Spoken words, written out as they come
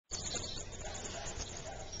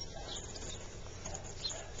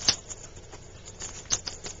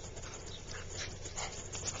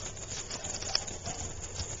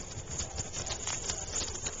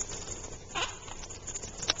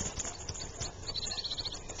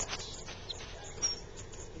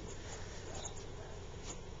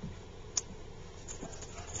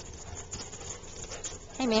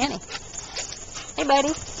Hey, Manny. Hey, buddy.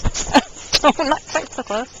 Oh, not quite so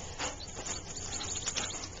close.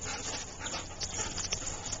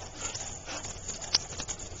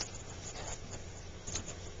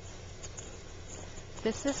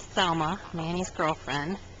 This is Thelma, Manny's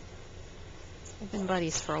girlfriend. They've been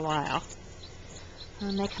buddies for a while.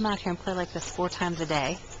 And they come out here and play like this 4 times a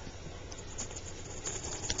day.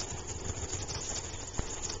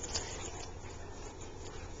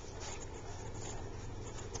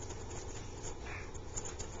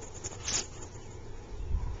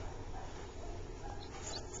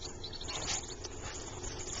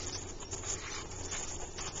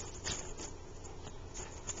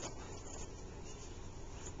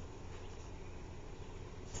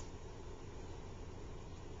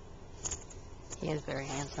 He is very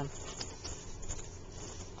handsome.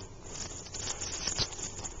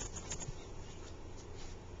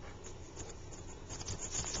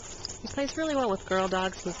 He plays really well with girl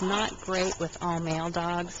dogs. He's not great with all male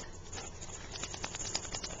dogs.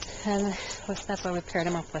 And that's why we paired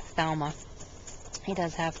him up with Thelma. He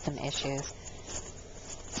does have some issues.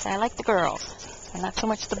 But I like the girls, and not so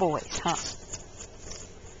much the boys, huh?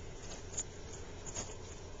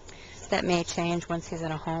 That may change once he's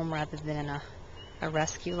in a home rather than in a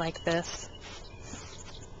rescue like this.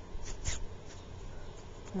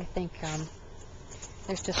 I think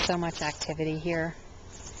there's just so much activity here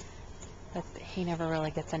that he never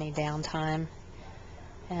really gets any downtime,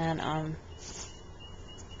 and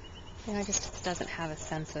just doesn't have a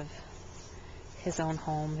sense of his own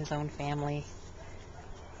home, his own family.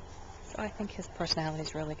 So I think his personality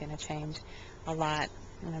is really going to change a lot,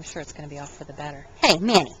 and I'm sure it's going to be off for the better. Hey,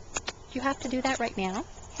 Manny, do you have to do that right now?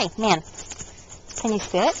 Hey, Manny. Can you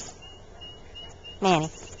sit? Manny,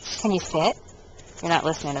 can you sit? You're not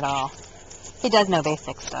listening at all. He does know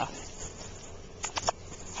basic stuff.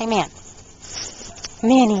 Hey, Manny.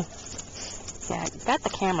 Yeah, you got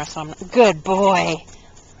the camera, so I'm... Good boy.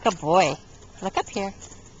 Good boy. Look up here.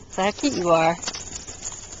 So how cute you are.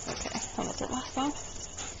 Okay, I'm going to get my phone.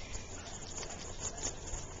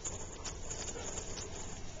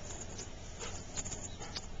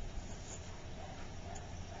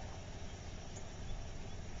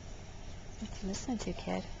 What you listening to,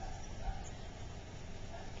 kid?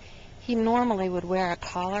 He normally would wear a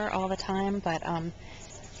collar all the time, but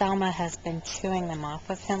Thelma has been chewing them off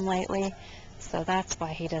of him lately, so that's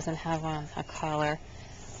why he doesn't have on a collar.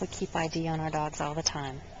 We keep ID on our dogs all the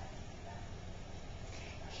time.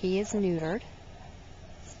 He is neutered.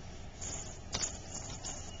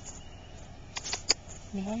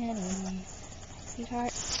 Manny,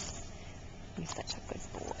 sweetheart, you're such a good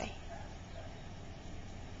boy.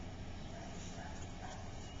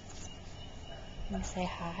 Can you say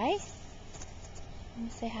hi? Can you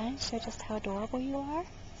say hi and show just how adorable you are?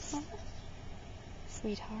 Huh?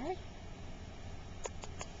 Sweetheart?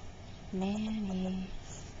 Manny.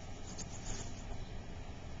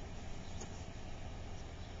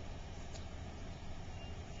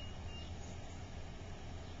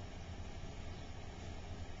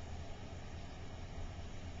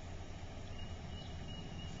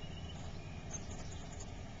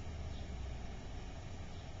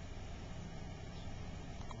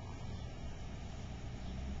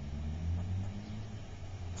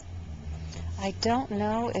 I don't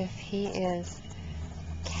know if he is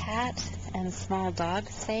cat and small dog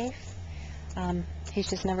safe. He's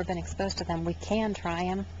just never been exposed to them. We can try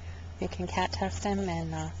him. We can cat test him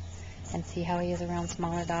and see how he is around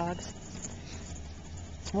smaller dogs.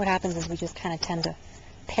 What happens is we just kind of tend to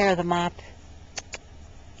pair them up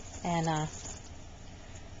and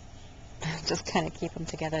just kind of keep them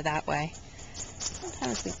together that way.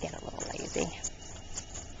 Sometimes we get a little lazy,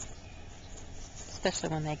 especially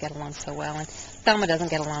when they get along so well. And Thelma doesn't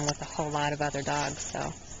get along with a whole lot of other dogs, so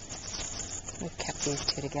we've kept these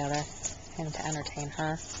two together and to entertain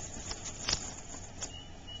her.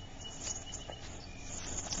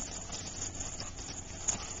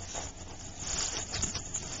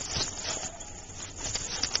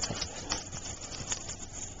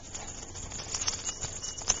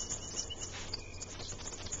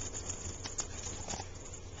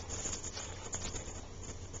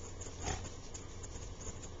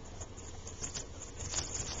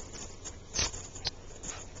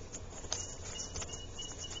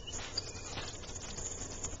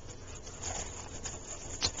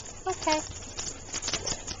 Okay.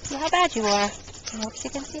 See how bad you are. I hope she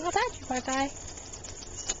can see how bad you are, guy.